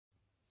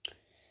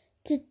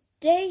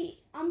Today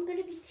I'm going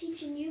to be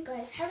teaching you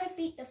guys how to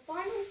beat the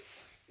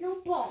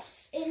final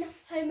boss in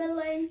Home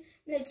Alone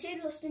 2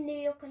 Lost in New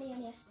York on the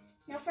NES.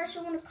 Now first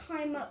I want to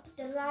climb up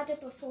the ladder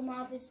before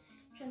Marv is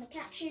trying to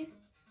catch you.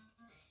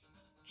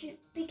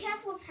 Be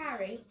careful of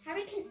Harry.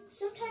 Harry can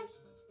sometimes,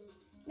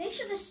 make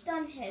sure to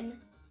stun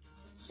him.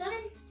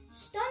 Stunning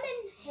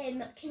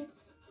him can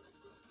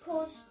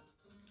cause,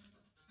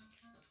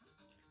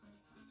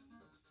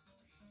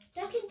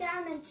 ducking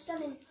down and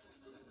stunning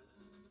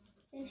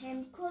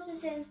him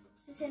causes him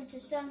to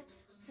stun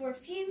for a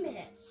few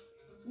minutes.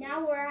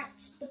 Now we're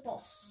at the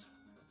boss.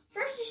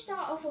 First you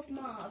start off with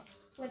Marv,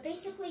 where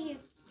basically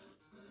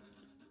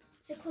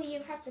you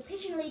have the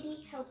pigeon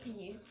lady helping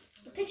you.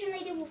 The pigeon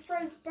lady will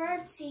throw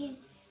bird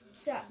seeds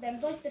at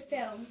them like the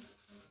film.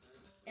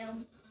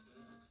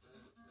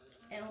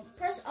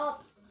 Press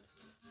up,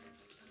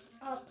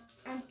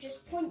 and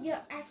just point your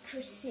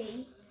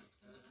accuracy.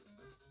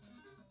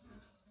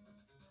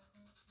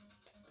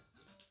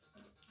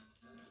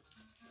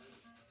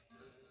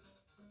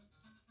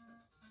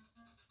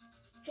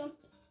 Jump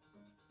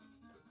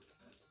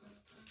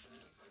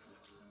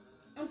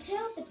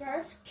until the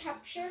birds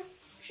capture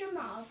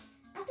Marv.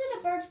 After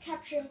the birds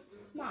capture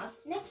Marv,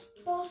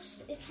 next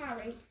boss is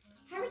Harry.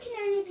 Harry can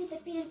only be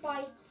defeated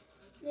by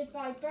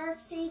bird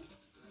seeds,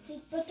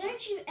 but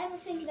don't you ever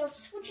think of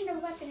switching a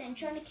weapon and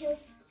trying to kill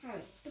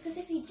Harry, because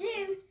if you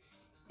do,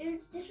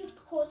 this would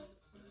cause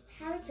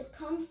Harry to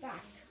come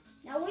back.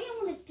 Now what you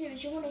want to do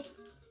is you want to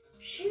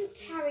shoot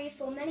Harry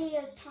for many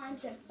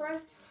times and throw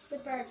the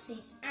bird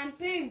seeds, and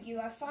boom, you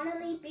have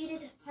finally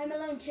beaten Home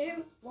Alone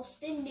 2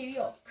 Lost in New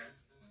York.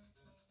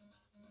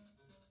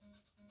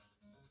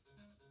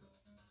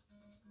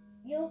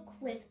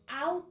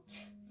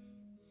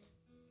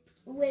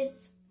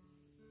 With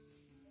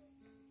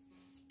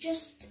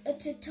just a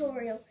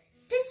tutorial.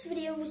 This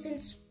video was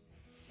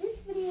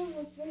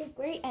really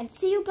great, and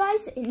see you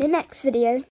guys in the next video.